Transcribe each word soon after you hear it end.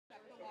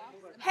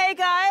Hey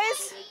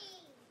guys,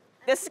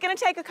 this is gonna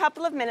take a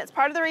couple of minutes.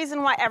 Part of the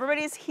reason why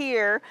everybody's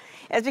here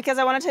is because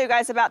I wanna tell you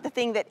guys about the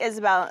thing that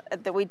Ysabel,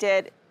 that we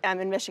did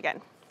in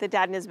Michigan, that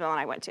Dad and Ysabel and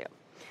I went to.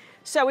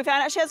 So we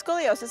found out she had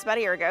scoliosis about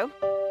a year ago.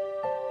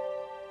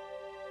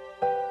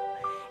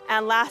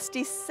 And last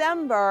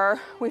December,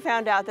 we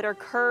found out that her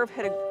curve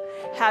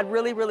had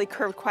really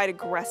curved quite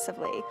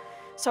aggressively.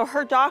 So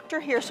her doctor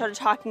here started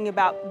talking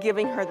about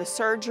giving her the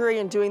surgery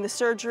and doing the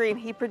surgery, and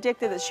he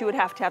predicted that she would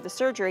have to have the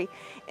surgery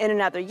in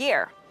another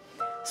year.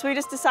 So we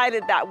just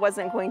decided that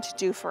wasn't going to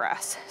do for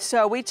us.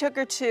 So we took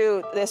her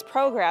to this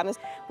program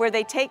where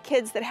they take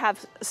kids that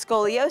have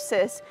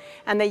scoliosis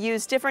and they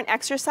use different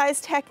exercise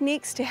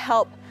techniques to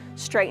help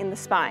straighten the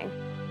spine.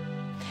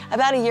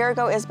 About a year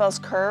ago, Ysabel's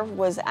curve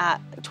was at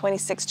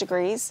 26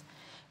 degrees,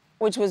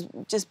 which was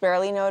just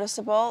barely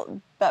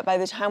noticeable, but by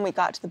the time we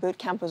got to the boot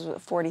camp, it was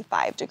at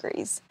 45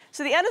 degrees.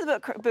 So the end of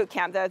the boot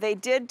camp, though, they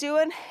did do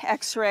an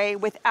x-ray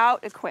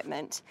without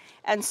equipment,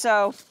 and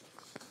so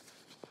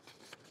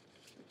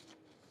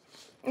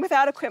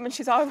without equipment,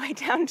 she's all the way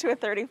down to a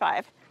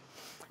 35.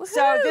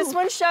 So this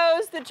one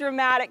shows the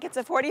dramatic, it's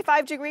a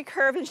 45-degree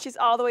curve and she's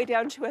all the way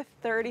down to a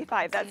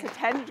 35. That's a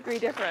 10-degree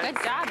difference.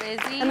 Good job,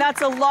 Izzy. And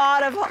that's a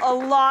lot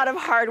of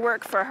hard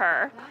work for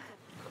her.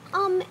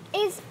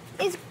 Is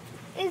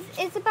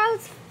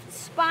Ysabel's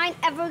spine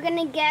ever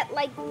gonna get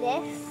like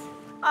this?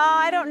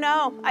 I don't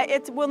know.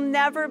 It will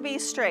never be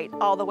straight,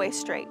 all the way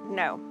straight,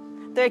 no.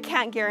 They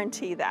can't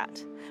guarantee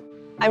that.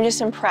 I'm just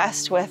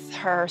impressed with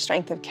her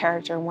strength of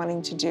character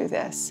wanting to do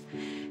this.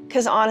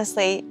 Because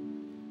honestly,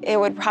 it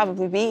would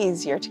probably be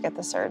easier to get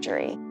the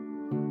surgery.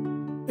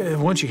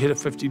 Once you hit a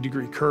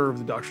 50-degree curve,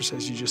 the doctor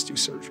says you just do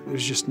surgery.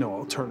 There's just no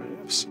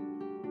alternatives.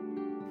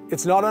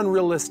 It's not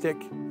unrealistic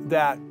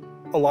that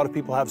a lot of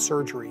people have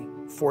surgery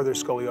for their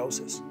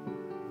scoliosis.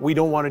 We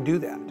don't want to do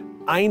that.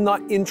 I'm not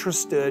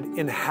interested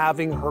in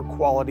having her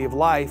quality of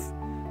life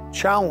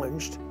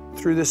challenged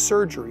through this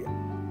surgery.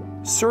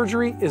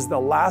 Surgery is the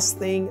last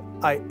thing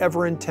I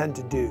ever intend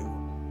to do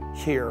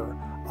here.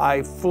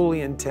 I fully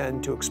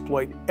intend to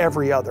exploit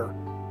every other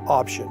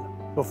option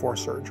before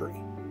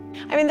surgery.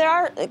 I mean, there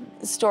are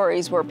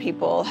stories where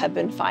people have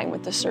been fine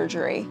with the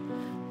surgery.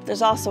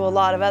 There's also a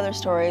lot of other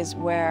stories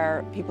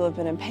where people have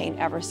been in pain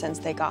ever since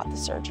they got the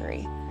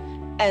surgery.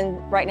 And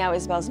right now,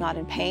 Ysabel's not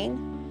in pain,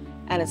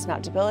 and it's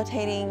not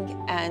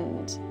debilitating,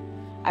 and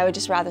I would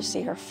just rather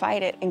see her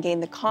fight it and gain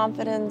the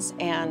confidence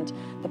and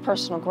the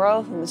personal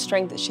growth and the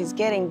strength that she's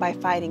getting by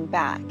fighting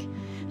back.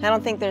 And I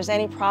don't think there's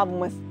any problem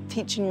with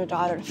teaching your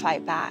daughter to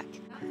fight back.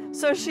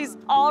 So she's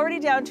already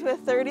down to a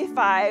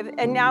 35,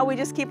 and now we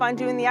just keep on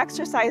doing the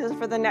exercises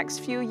for the next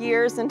few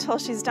years until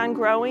she's done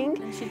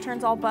growing. And she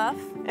turns all buff.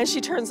 And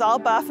she turns all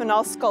buff and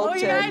all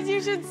sculpted. Oh, you guys,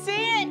 you should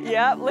see it.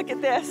 Yep, look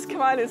at this.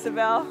 Come on,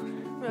 Ysabel.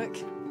 Look.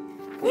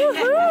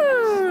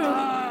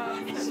 Woohoo!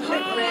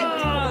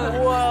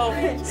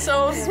 Whoa,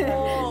 so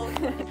small.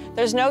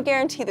 There's no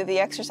guarantee that the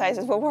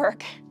exercises will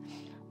work.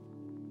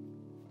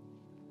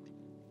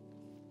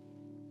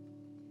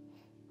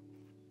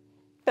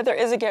 But there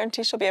is a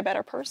guarantee she'll be a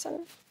better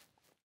person.